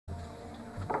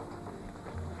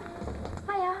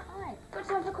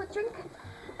drink?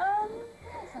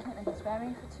 Yes, I think they can spare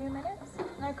me for 2 minutes.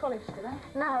 No college today?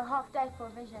 No, half day for a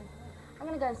vision. I'm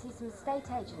going to go and see some estate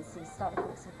agencies, start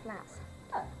looking at some flats.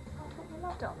 Oh, I thought you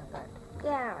loved it on the boat.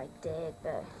 Yeah, I did,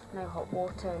 but no hot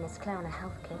water and Miss Claire on a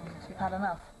health kick. So you've had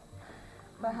enough.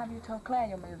 But have you told Claire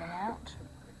you're moving out?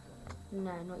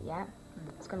 No, not yet.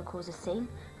 It's going to cause a scene.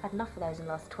 I've had enough of those in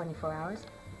the last 24 hours.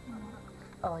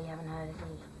 Oh, you haven't heard of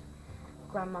me?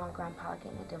 Grandma and Grandpa are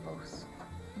getting a divorce.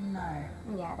 No.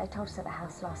 Yeah, they told us at the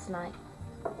house last night.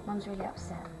 Mum's really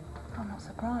upset. I'm not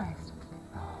surprised.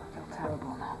 Oh, I feel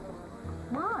terrible now.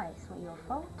 Why? It's not your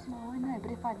fault. No, I know,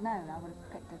 but if I'd known, I would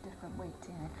have picked a different week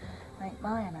to, make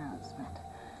my announcement.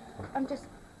 I'm just...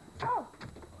 Oh,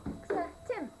 it's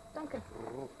Tim, Duncan.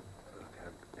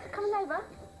 Coming over?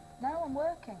 No, I'm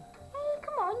working. Hey,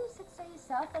 come on, you said so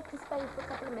yourself. They can spare you for a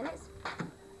couple of minutes.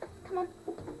 Come on.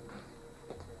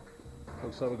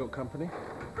 Looks like we've got company.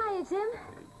 Hiya, Tim.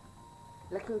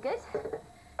 Looking good?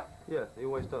 Yeah, he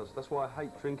always does. That's why I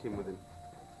hate drinking with him.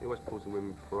 He always pulls the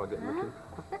women before I get looking.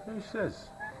 Who says?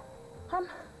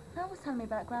 Mel was telling me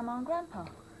about Grandma and Grandpa.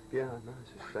 Yeah, I know.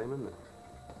 It's a shame, isn't it?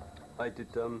 Hey, did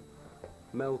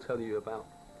Mel tell you about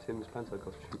Tim's panto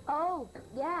costume? Oh,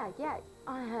 yeah.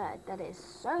 I heard that it's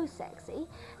so sexy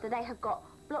that they have got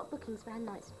block bookings for hen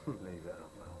nights. Leave it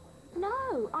up, Mel.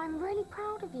 No, I'm really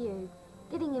proud of you.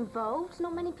 Getting involved,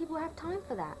 not many people have time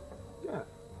for that. Yeah.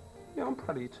 Yeah, I'm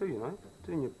proud of you too,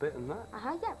 Doing your bit and that.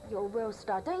 Yeah, you're a real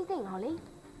star, don't you think, Holly?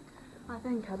 I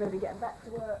think I better be getting back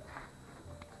to work.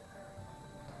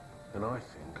 And I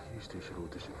think you two should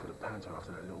audition for the panto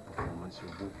after that little performance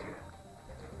you'll walk here.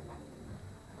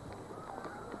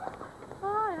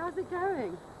 Hi, how's it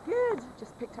going? Good.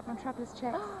 Just picked up my traveller's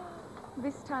checks.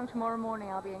 This time tomorrow morning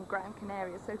I'll be in Gran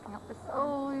Canaria soaking up the sun.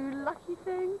 Oh, you lucky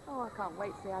thing. Oh, I can't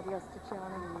wait to say adios to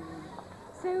Charlie.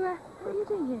 So, what are you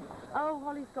doing here? Oh,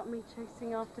 Holly's got me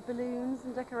chasing after balloons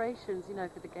and decorations,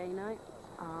 for the gay night.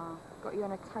 Ah, got you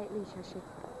on a tight leash, has she?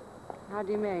 How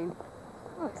do you mean?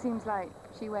 Well, it seems like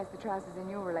she wears the trousers in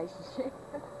your relationship.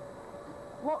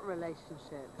 What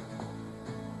relationship?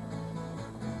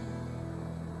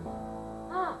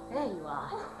 Ah, there you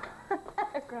are.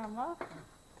 Grandma,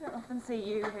 don't often see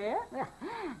you here.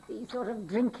 These sort of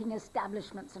drinking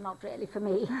establishments are not really for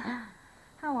me.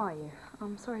 How are you?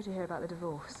 I'm sorry to hear about the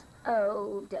divorce.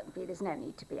 Oh, don't be. There's no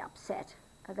need to be upset.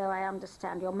 Although I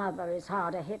understand your mother is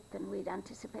harder hit than we'd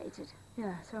anticipated.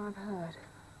 Yeah, so I've heard.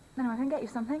 No, I can get you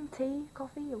something. Tea,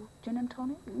 coffee, or gin and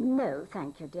tonic? No,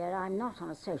 thank you, dear. I'm not on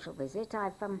a social visit.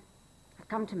 I've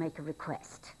come to make a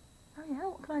request. Oh, yeah?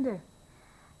 What can I do?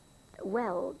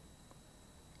 Well,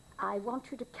 I want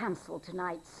you to cancel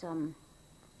tonight's,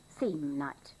 theme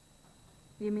night.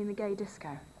 You mean the gay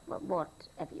disco? Well,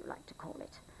 whatever you like to call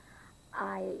it.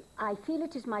 I feel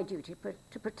it is my duty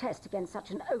to protest against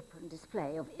such an open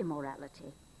display of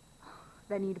immorality.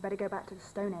 Then you'd better go back to the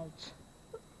Stone Age.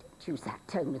 Don't use that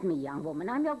tone with me, young woman.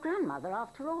 I'm your grandmother,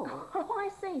 after all. Oh, I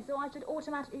see. So I should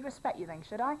automatically respect you then,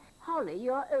 should I? Holly,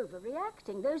 you're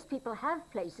overreacting. Those people have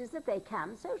places that they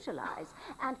can socialise.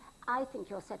 And I think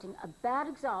you're setting a bad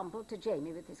example to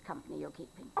Jamie with this company you're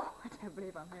keeping. Oh, I don't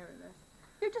believe I'm hearing this.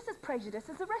 You're just as prejudiced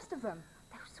as the rest of them.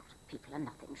 Those sort of people are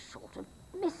nothing short of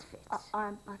misfits.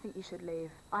 I think you should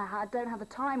leave. I don't have the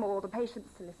time or the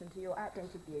patience to listen to your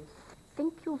outdated views.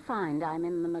 Think you'll find I'm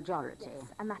in the majority.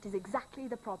 Yes, and that is exactly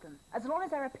the problem. As long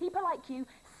as there are people like you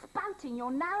spouting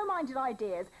your narrow-minded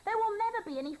ideas, there will never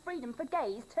be any freedom for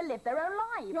gays to live their own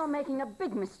lives. You're making a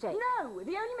big mistake. No,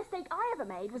 the only mistake I ever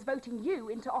made was voting you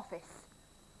into office.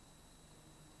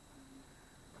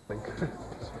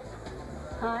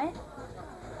 Hi.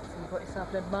 So you got yourself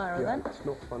an admirer then? It's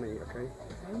not funny, okay?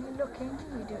 When you're looking,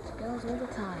 you do it to girls all the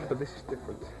time. But this is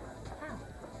different. How?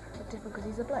 Is it different because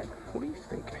he's a bloke? What do you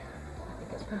think? I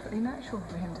think it's perfectly natural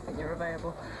for him to think you're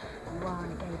available. You are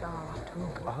in a gay bar after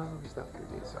all. Oh, is that what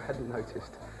it is? I hadn't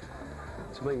noticed.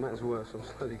 To make matters worse, I'm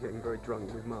slowly getting very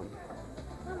drunk with Mum.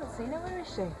 I haven't seen her. Where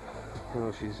is she?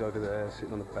 Oh, she's over there,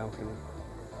 sitting on the balcony.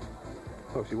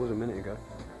 Oh, she was a minute ago.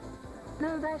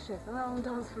 No, there she is, on the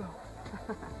dance floor.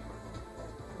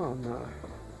 Oh, no.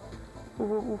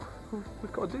 Well,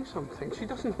 we've got to do something. She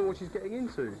doesn't know what she's getting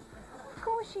into. Of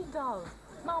course she does.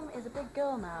 Mum is a big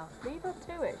girl now. Leave her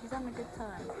to it. She's having a good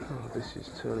time. Oh, this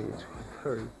is turning into a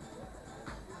very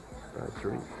bad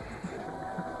dream.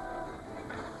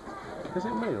 Is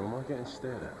it me or am I getting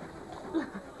stared at?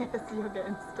 Yes, you're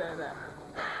getting stared at.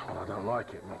 Well, I don't like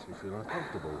it. It makes me feel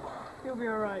uncomfortable. You'll be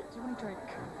all right. Do you want a drink?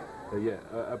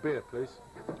 Yeah, a beer, please.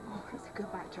 Oh, it's a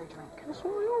good macho drink. That's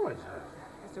what we always have.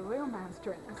 It's a real man's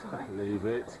drink, that's all right. Leave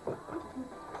it.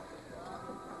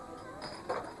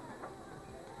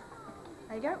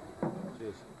 There you go.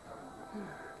 Cheers.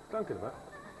 Duncan about?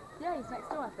 Yeah, he's next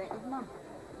door, I think, with Mum.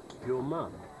 Your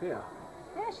mum? Yeah.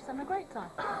 Yeah, she's having a great time.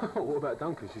 What about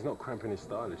Duncan? She's not cramping his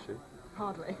style, is she?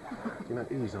 Hardly. You know,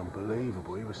 he's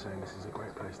unbelievable. He was saying this is a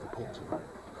great place to portrait.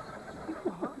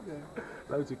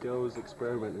 Loads of girls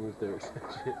experimenting with their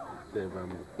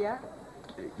Yeah?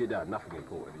 You know, nothing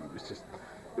important. He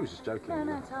was just joking.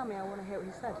 No, tell me. I want to hear what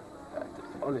he said.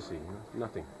 Honestly,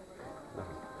 nothing.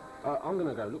 I'm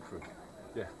gonna go look for him.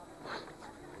 Yeah.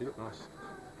 You look nice.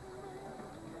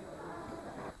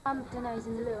 Don't know, he's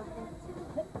in the loo, I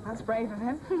think. That's brave of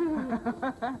him.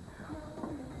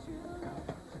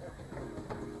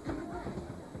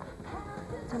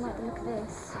 Don't like the look of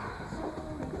this.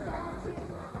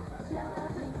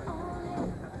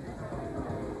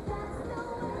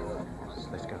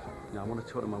 Let's go. No, I want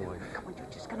to talk to my wife. Come on, you're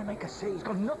just going to make a scene. It's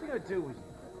got nothing to do with you.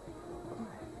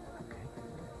 Okay.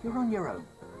 You're on your own.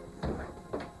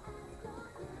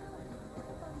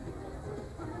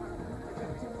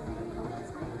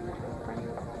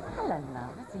 Hello,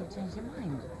 love. I see you changed your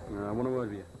mind. No, I want a word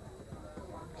with you.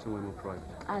 Somewhere more private.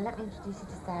 Let me introduce you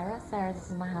to Sarah. Sarah, this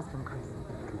is my husband, Chris.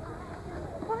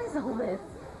 What is all this?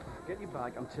 Get your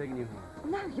bag, I'm taking you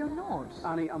home. No, you're not.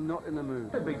 Annie, I'm not in the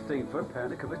mood. A big thing for a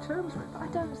parent to come to terms with. I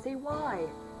don't see why.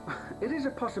 It is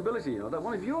a possibility, you know, that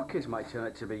one of your kids might turn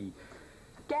out to be...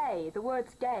 Gay. The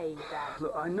word's gay, Dad.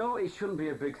 Look, I know it shouldn't be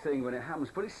a big thing when it happens,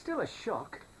 but it's still a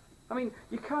shock. I mean,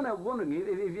 you can't help wondering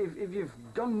if you've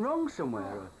done wrong somewhere.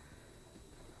 Or...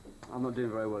 I'm not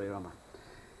doing very well here, am I?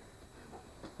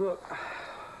 Look,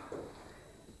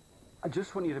 I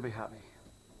just want you to be happy.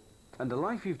 And the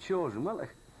life you've chosen, well,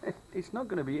 it's not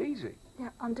going to be easy. Yeah,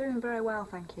 I'm doing very well,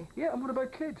 thank you. Yeah, and what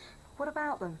about kids? What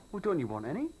about them? Well, don't you want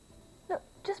any? Look,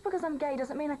 just because I'm gay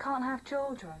doesn't mean I can't have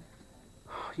children.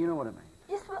 You know what I mean.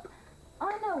 Yes, but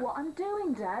I know what I'm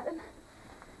doing, Dad, and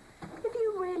if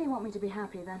you really want me to be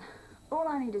happy, then all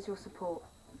I need is your support.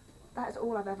 That is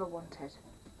all I've ever wanted.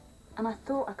 And I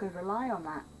thought I could rely on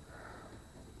that.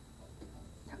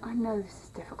 I know this is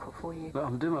difficult for you. Look,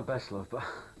 I'm doing my best, love, but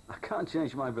I can't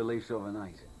change my beliefs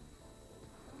overnight.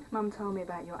 Mum told me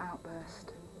about your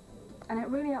outburst, and it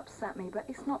really upset me, but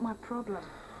it's not my problem.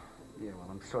 Yeah, well,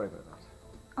 I'm sorry about that.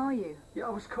 Are you? Yeah, I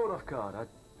was caught off guard. I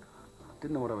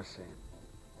didn't know what I was saying.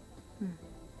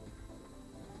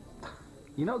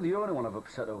 You're not the only one I've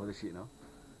upset over this, you know.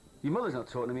 Your mother's not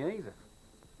talking to me either.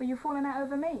 Were you falling out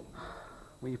over me?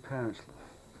 Well, your parents,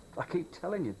 I keep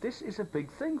telling you, this is a big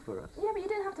thing for us. Yeah, but you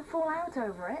didn't have to fall out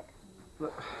over it.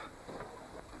 Look,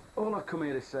 all I've come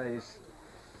here to say is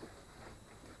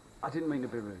I didn't mean to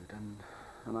be rude,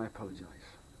 and I apologise.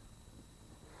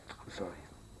 I'm sorry.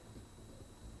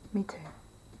 Me too.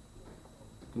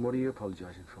 And what are you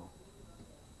apologising for?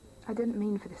 I didn't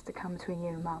mean for this to come between you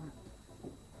and Mum.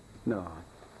 No,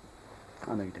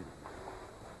 I know you didn't.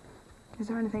 Is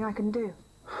there anything I can do?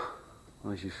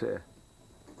 Well, as you say,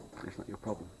 it's not your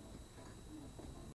problem.